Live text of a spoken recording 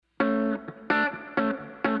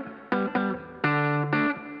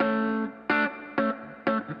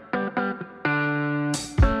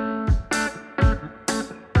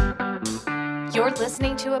You're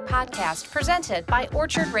listening to a podcast presented by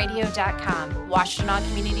OrchardRadio.com, Washtenaw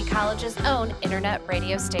Community College's own internet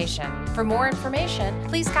radio station. For more information,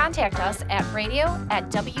 please contact us at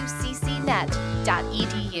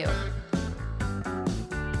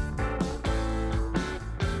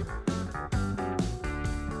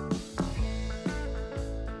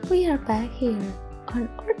We are back here on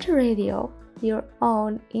Orchard Radio, your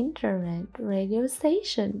own internet radio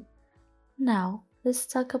station. Now, let's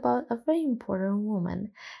talk about a very important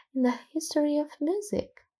woman in the history of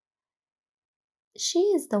music.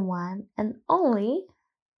 She is the one and only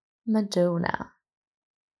Madonna.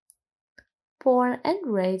 Born and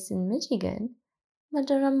raised in Michigan,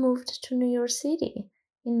 Madonna moved to New York City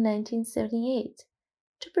in 1978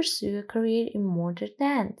 to pursue a career in modern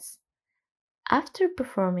dance. After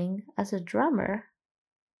performing as a drummer,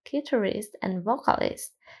 guitarist, and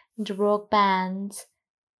vocalist in the rock bands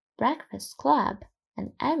Breakfast Club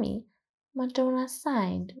and Amy, Madonna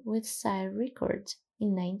signed with Sire Records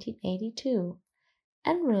in 1982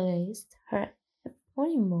 and released her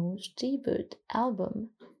eponymous debut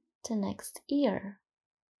album the next year.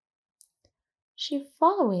 She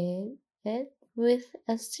followed it with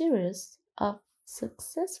a series of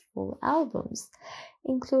successful albums,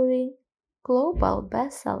 including global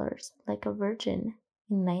bestsellers like A Virgin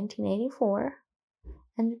in 1984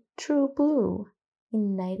 and True Blue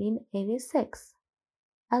in 1986,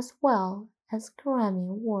 as well as Grammy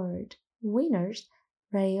Award winners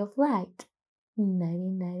Ray of Light in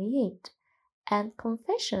 1998 and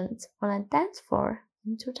Confessions on a Dance Floor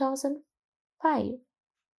in 2005.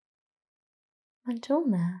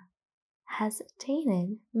 Madonna has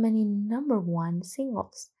attained many number one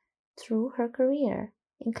singles through her career,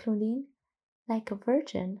 including Like a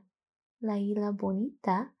Virgin, La Isla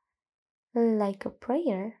Bonita, Like a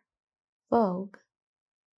Prayer, Vogue,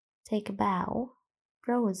 Take a Bow,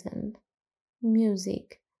 Frozen,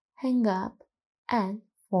 Music, Hang Up, and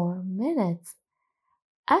 4 Minutes.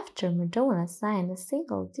 After Madonna signed a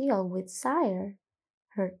single deal with Sire,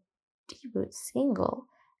 her debut single,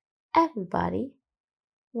 Everybody,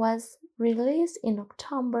 was released in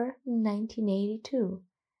October 1982,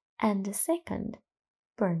 and the second,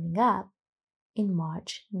 Burning Up, in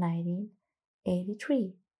March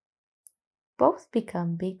 1983. Both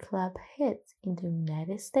became big club hits in the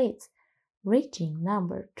United States, reaching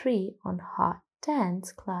number 3 on Hot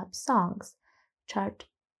Dance Club Songs chart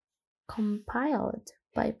compiled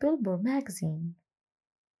by Billboard magazine.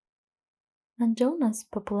 Madonna's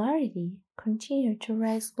popularity continued to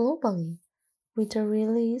rise globally with the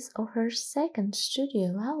release of her second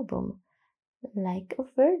studio album, Like a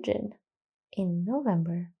Virgin, in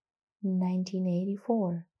November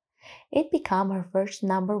 1984. It became her first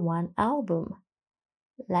number one album.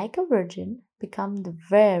 Like a Virgin became the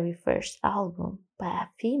very first album by a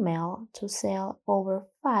female to sell over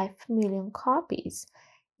 5 million copies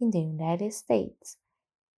in the United States.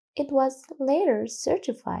 It was later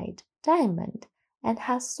certified diamond and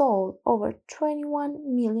has sold over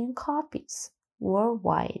 21 million copies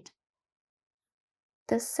worldwide.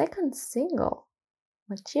 The second single,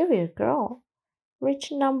 Material Girl,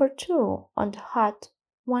 reached number 2 on the Hot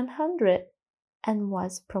 100 and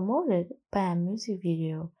was promoted by a music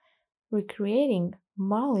video recreating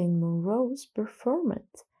Marilyn Monroe's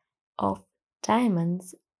performance of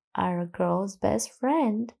Diamonds Are a Girl's Best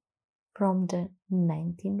Friend from the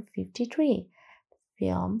 1953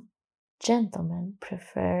 film Gentlemen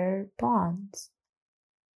Prefer Blondes.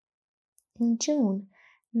 In June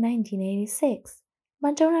 1986,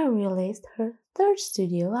 Madonna released her third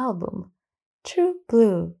studio album, True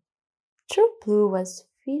Blue. True Blue was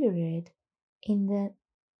featured in the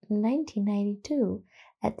 1992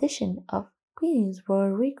 edition of Guinness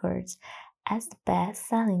World Records as the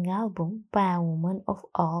best-selling album by a woman of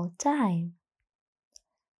all time.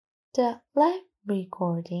 The live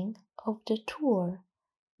recording of the tour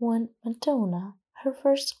won Madonna her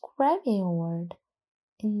first Grammy Award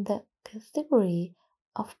in the category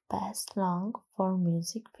of Best Long-Form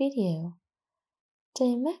Music Video. The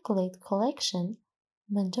Immaculate Collection,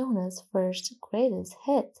 Madonna's first greatest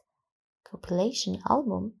hit compilation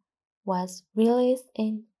album, was released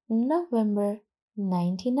in November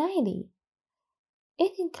 1990.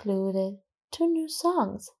 It included 2 new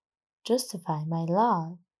songs, Justify My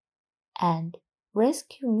Love and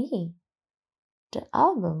Rescue Me. The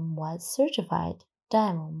album was certified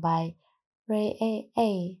diamond by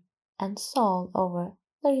RIAA and sold over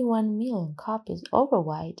 31 million copies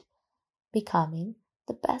worldwide, becoming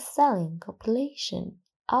the best-selling compilation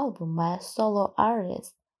album by a solo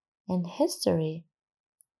artist in history.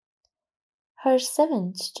 Her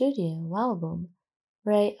seventh studio album,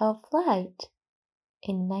 Ray of Light,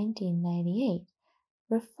 in 1998,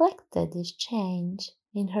 reflected this change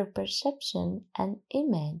in her perception and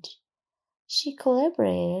image. She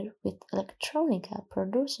collaborated with electronica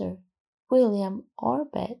producer William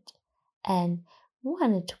Orbit and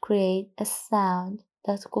wanted to create a sound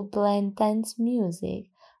that could blend dance music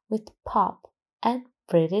with pop and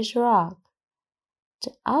British rock.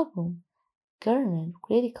 The album garnered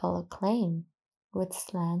critical acclaim, with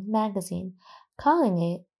Slant magazine calling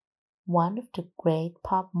it one of the great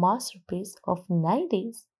pop masterpieces of the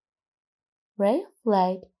 90s. Ray of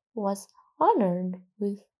Light was honored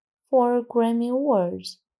with 4 Grammy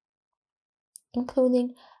Awards,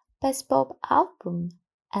 including Best Pop Album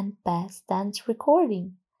and Best Dance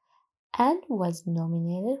Recording, and was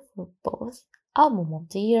nominated for both Album of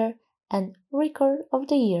the Year and Record of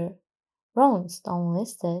the Year. Rolling Stone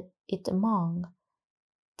listed it among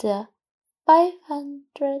the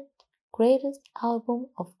 500 greatest albums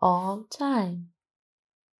of all time.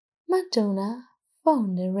 Madonna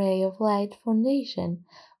founded the Ray of Light Foundation,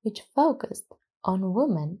 which focused on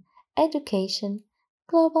women, education,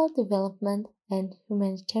 global development, and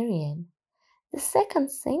humanitarian. The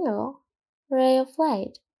second single, Ray of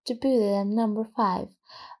Light, debuted at number 5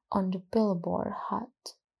 on the Billboard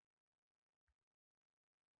Hot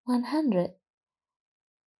 100.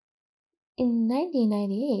 In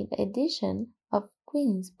 1998 edition of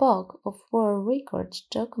Guinness Book of World Records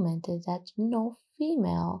documented that no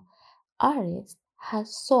female artist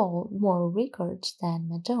has sold more records than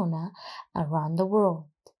Madonna around the world.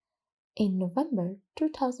 In November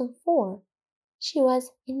 2004, she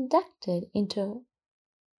was inducted into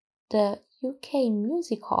the UK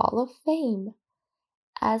Music Hall of Fame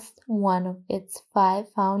as one of its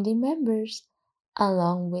 5 founding members,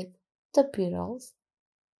 along with the Beatles,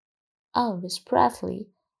 Elvis Presley,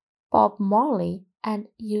 Bob Marley, and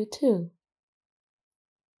U2.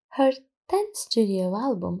 Her 10th studio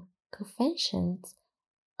album, Confessions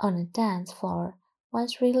on a Dance Floor,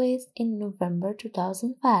 was released in November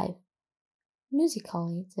 2005.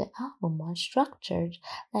 Musically, the album was structured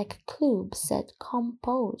like a club set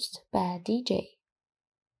composed by a DJ.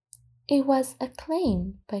 It was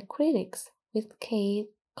acclaimed by critics, with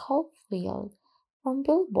Kate Caulfield from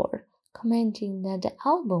Billboard commenting that the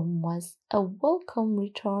album was a welcome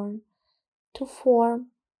return to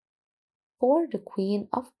form for the Queen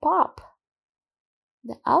of Pop.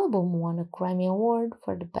 The album won a Grammy Award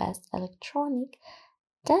for the Best Electronic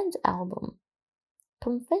Dance Album.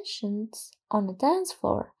 Confessions on the Dance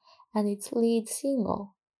Floor and its lead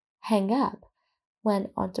single, Hang Up,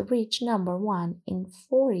 went on to reach number 1 in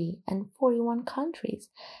 40 and 41 countries,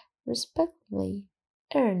 respectively,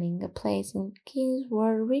 earning a place in Guinness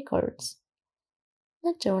World Records.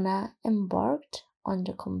 Madonna embarked on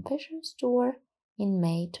the Confessions Tour in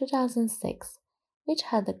May 2006, which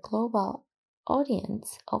had a global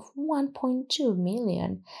audience of 1.2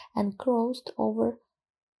 million and grossed over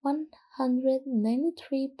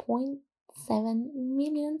 $193.7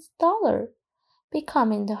 million,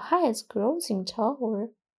 becoming the highest grossing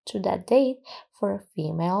tour to that date for a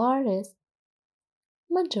female artist.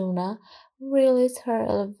 Madonna released her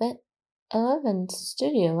 11th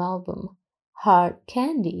studio album, Hard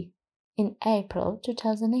Candy, in April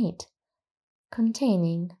 2008,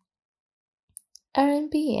 containing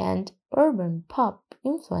R&B and urban pop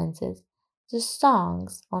influences. The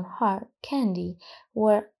songs on Hard Candy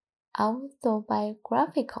were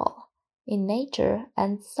autobiographical in nature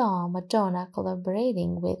and saw Madonna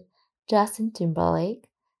collaborating with Justin Timberlake,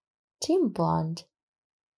 Tim Blonde,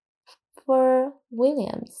 Pharrell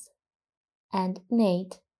Williams, and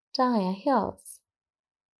Nate Dahlia Hills.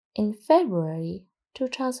 In February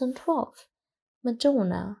 2012,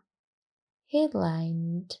 Madonna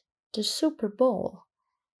headlined the Super Bowl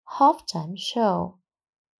halftime show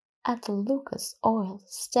at the Lucas Oil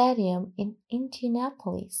Stadium in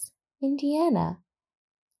Indianapolis, Indiana.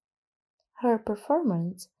 Her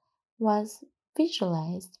performance was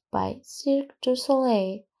visualized by Cirque du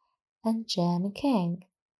Soleil and Jamie King.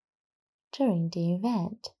 During the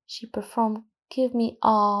event, she performed Give Me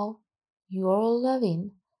All Your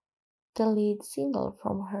Lovin', the lead single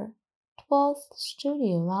from her 12th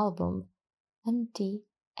studio album,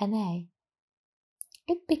 MDNA.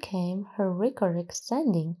 It became her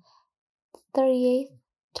record-extending 38th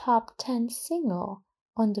top 10 single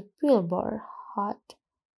on the Billboard Hot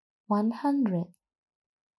 100.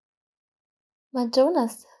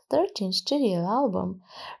 Madonna's 13th studio album,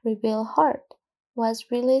 Rebel Heart,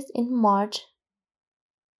 was released in March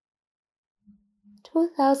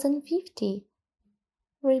 2015.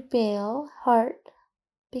 Rebel Heart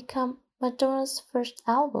became Madonna's first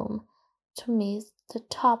album to miss the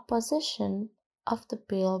top position of the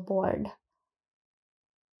Billboard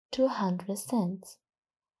 200 Cents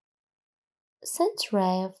sent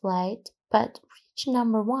Ray of Light but reached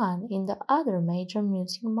number one in the other major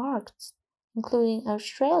music markets, including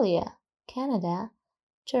Australia, Canada,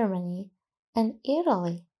 Germany, and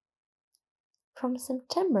Italy. From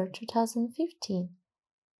September 2015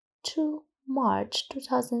 to March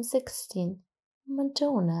 2016,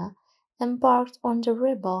 Madonna embarked on the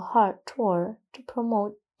Rebel Heart Tour to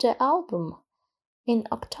promote the album. In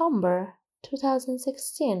October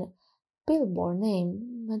 2016, Billboard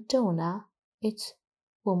named Madonna its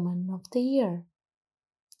Woman of the Year.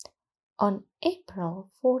 On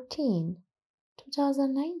April 14,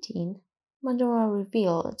 2019, Madonna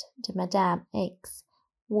revealed that Madame X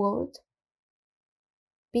would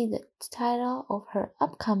be the title of her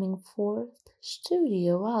upcoming fourth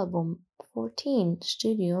studio album, 14th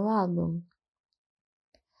studio album.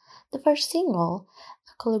 The first single,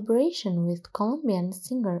 a collaboration with Colombian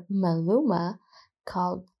singer Maluma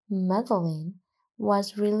called Madeline,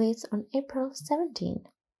 was released on April 17.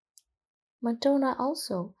 Madonna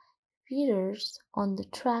also features on the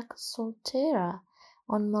track Soltera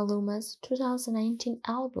on Maluma's 2019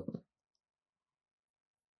 album.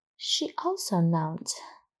 She also announced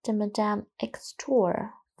the Madame X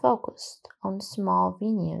Tour focused on small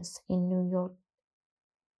venues in New York,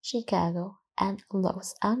 Chicago, and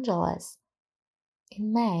Los Angeles.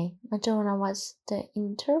 In May, Madonna was the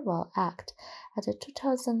interval act at the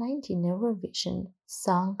 2019 Eurovision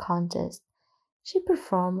Song Contest. She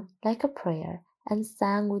performed Like a Prayer and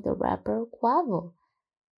sang with the rapper Quavo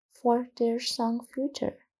for their song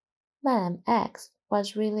Future. Madame X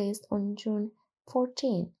was released on June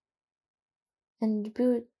 14 and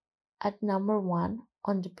debuted at number one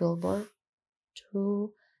on the Billboard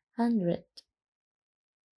 200.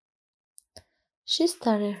 She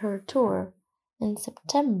started her tour in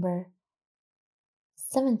September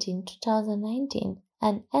 17, 2019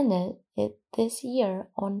 and ended it this year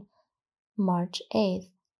on March 8th.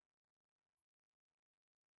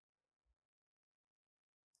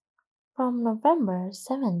 From November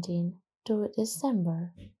 17 to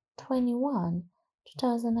December 21,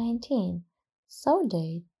 2019, So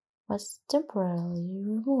Date was temporarily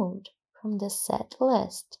removed from the set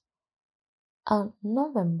list. On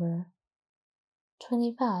November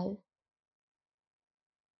 25,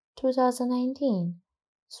 2019,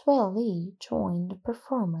 Swae Lee joined the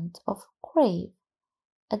performance of Crave.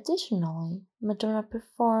 Additionally, Madonna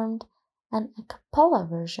performed an a cappella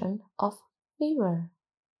version of Fever.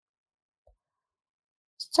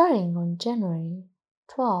 Starting on January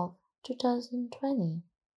 12, 2020,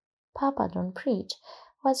 Papa Don't Preach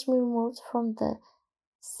was removed from the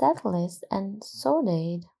setlist and So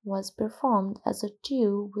Date was performed as a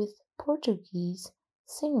duo with Portuguese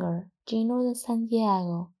singer Gino de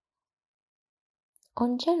Santiago.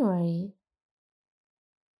 On January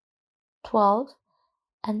 12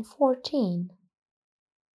 and 14,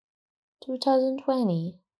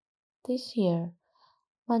 2020, this year,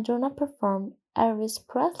 Madonna performed Elvis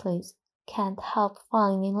Presley's Can't Help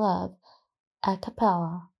Falling in Love a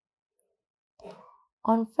cappella.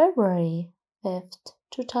 On February 5th,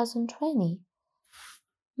 2020,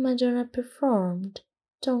 Madonna performed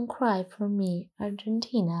Don't Cry for Me,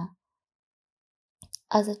 Argentina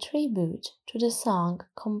as a tribute to the song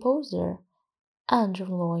composer Andrew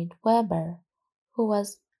Lloyd Webber, who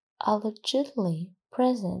was allegedly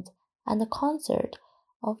present at the concert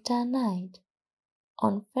of that night.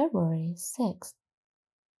 On February 6,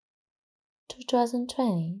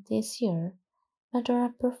 2020, this year,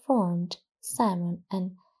 Madonna performed Simon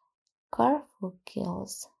and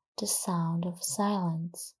Garfunkel's The Sound of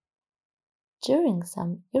Silence. During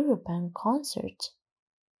some European concerts,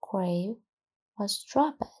 Crave was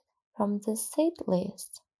dropped from the set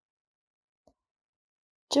list.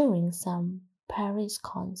 During some Paris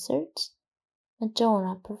concerts,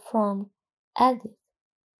 Madonna performed Edith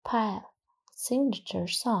Piaf's signature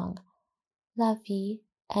song La Vie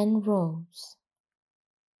en Rose.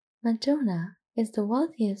 Madonna is the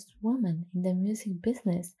wealthiest woman in the music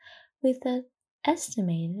business with an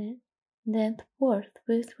estimated net worth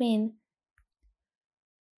between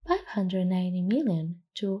 $590 million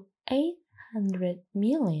to $800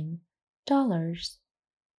 million.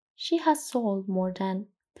 She has sold more than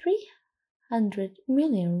 300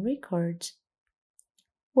 million records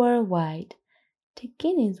worldwide. The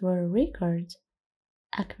Guinness World Records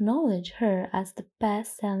acknowledge her as the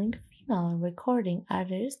best-selling female recording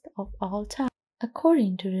artist of all time.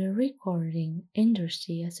 According to the Recording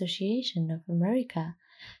Industry Association of America,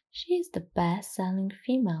 she is the best-selling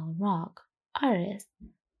female rock artist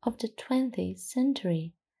of the 20th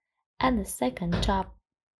century and the second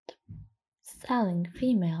top-selling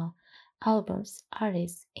female albums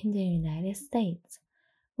artist in the United States,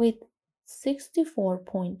 with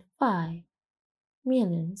 64.5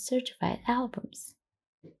 million certified albums.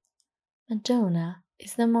 Madonna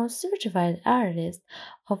is the most certified artist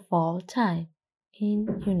of all time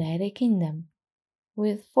in United Kingdom,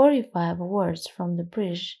 with 45 awards from the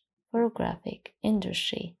British photographic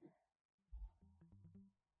industry.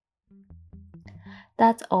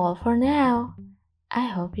 That's all for now. I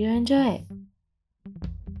hope you enjoy it.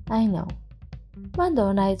 I know,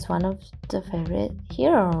 Madonna is one of the favorite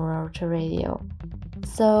here on Orchard Radio.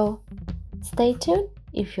 So stay tuned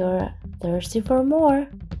if you're thirsty for more.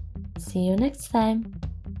 See you next time.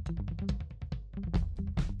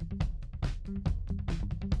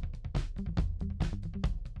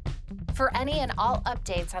 For any and all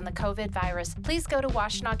updates on the COVID virus, please go to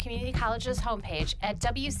Washtenaw Community College's homepage at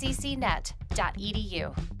wccnet.edu.